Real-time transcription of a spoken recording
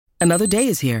Another day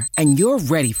is here, and you're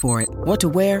ready for it. What to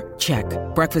wear? Check.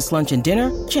 Breakfast, lunch, and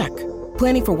dinner? Check.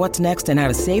 Planning for what's next and how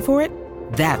to save for it?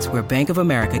 That's where Bank of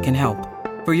America can help.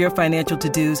 For your financial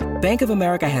to-dos, Bank of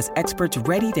America has experts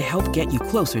ready to help get you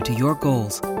closer to your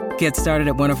goals. Get started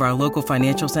at one of our local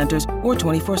financial centers or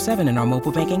 24/7 in our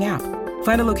mobile banking app.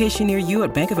 Find a location near you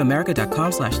at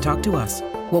bankofamerica.com/talktous.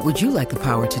 What would you like the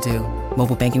power to do?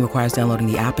 Mobile banking requires downloading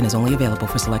the app and is only available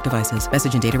for select devices.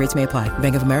 Message and data rates may apply.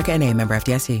 Bank of America N.A., member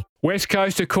FDIC. West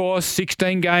Coast, of course,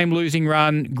 16-game losing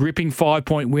run, gripping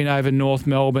 5-point win over North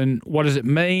Melbourne. What does it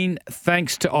mean?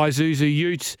 Thanks to Isuzu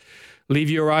Utes. Live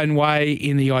your own way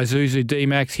in the Isuzu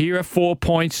D-Max. Here are 4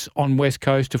 points on West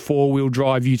Coast to four-wheel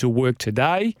drive you to work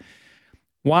today.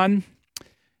 1,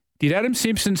 did Adam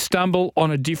Simpson stumble on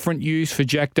a different use for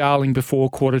Jack Darling before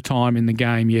quarter time in the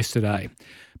game yesterday?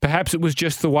 Perhaps it was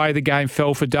just the way the game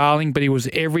fell for Darling, but he was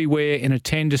everywhere in a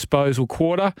 10-disposal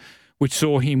quarter, which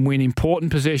saw him win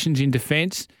important possessions in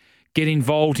defence, get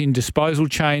involved in disposal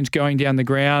chains going down the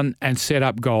ground, and set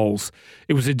up goals.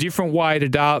 It was a different way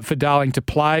for Darling to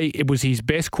play. It was his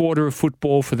best quarter of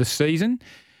football for the season,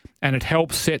 and it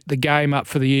helped set the game up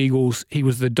for the Eagles. He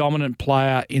was the dominant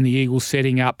player in the Eagles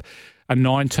setting up a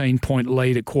 19-point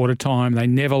lead at quarter time. They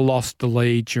never lost the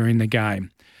lead during the game.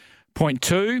 Point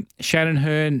 2, Shannon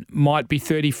Hearn might be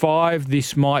 35.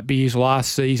 This might be his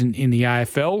last season in the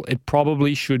AFL. It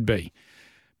probably should be.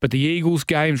 But the Eagles'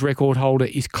 games record holder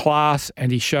is class,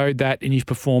 and he showed that in his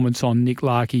performance on Nick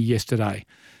Larkey yesterday.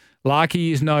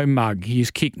 Larkey is no mug. He has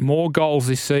kicked more goals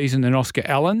this season than Oscar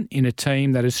Allen in a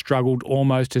team that has struggled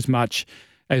almost as much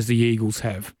as the Eagles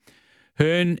have.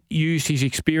 Hearn used his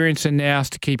experience and nous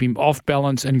to keep him off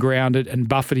balance and grounded and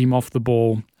buffet him off the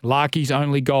ball. Larkey's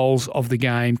only goals of the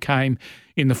game came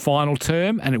in the final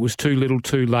term, and it was too little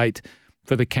too late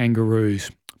for the Kangaroos.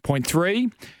 Point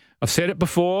 3, I've said it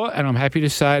before and I'm happy to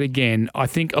say it again. I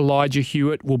think Elijah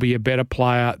Hewitt will be a better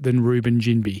player than Ruben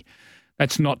Ginbey.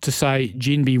 That's not to say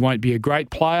Ginbey won't be a great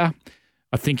player.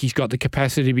 I think he's got the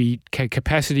capacity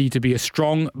to be a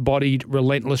strong-bodied,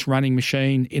 relentless running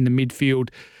machine in the midfield,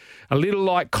 a little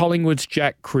like Collingwood's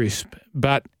Jack Crisp.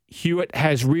 But Hewitt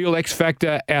has real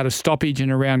X-factor out of stoppage and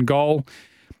around goal,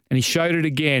 and he showed it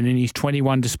again in his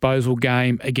 21 disposal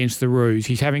game against the Roos.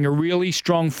 He's having a really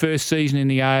strong first season in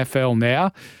the AFL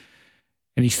now,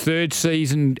 and his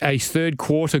third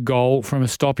quarter goal from a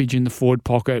stoppage in the forward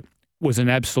pocket was an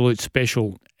absolute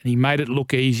special, and he made it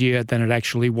look easier than it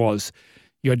actually was.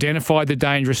 He identified the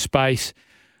dangerous space,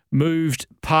 moved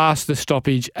past the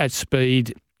stoppage at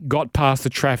speed, got past the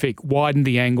traffic, widened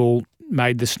the angle,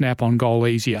 made the snap on goal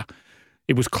easier.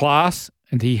 It was class,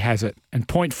 and he has it. And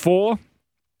point 4,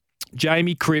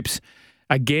 Jamie Cripps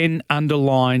again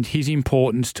underlined his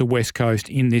importance to West Coast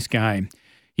in this game.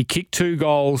 He kicked 2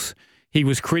 goals. He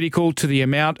was critical to the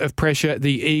amount of pressure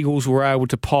the Eagles were able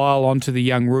to pile onto the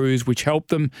young Roos, which helped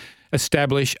them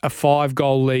establish a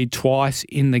 5-goal lead twice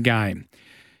in the game.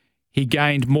 He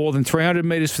gained more than 300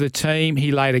 metres for the team.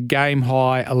 He laid a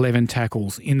game-high 11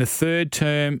 tackles. In the third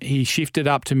term, he shifted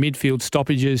up to midfield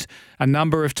stoppages a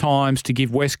number of times to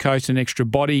give West Coast an extra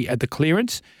body at the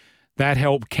clearance. That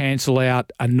helped cancel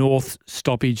out a North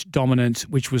stoppage dominance,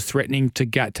 which was threatening to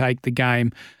take the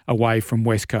game away from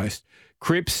West Coast.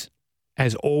 Cripps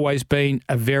has always been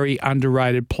a very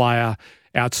underrated player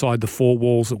outside the 4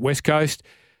 walls at West Coast.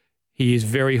 He is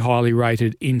very highly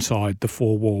rated inside the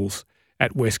 4 walls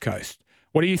at West Coast.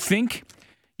 What do you think?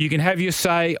 You can have your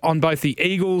say on both the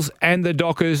Eagles and the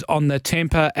Dockers on the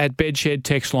Temper at Bedshed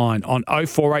text line on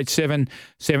 0487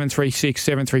 736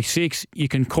 736. You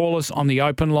can call us on the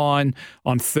open line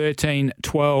on 13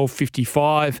 12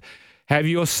 55. Have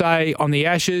your say on the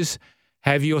Ashes.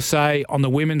 Have your say on the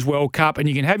Women's World Cup. And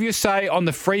you can have your say on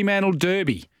the Fremantle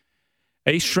Derby.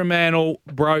 East Fremantle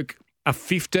broke a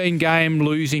 15-game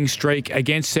losing streak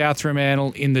against South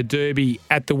Fremantle in the Derby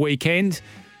at the weekend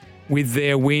with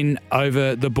their win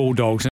over the Bulldogs.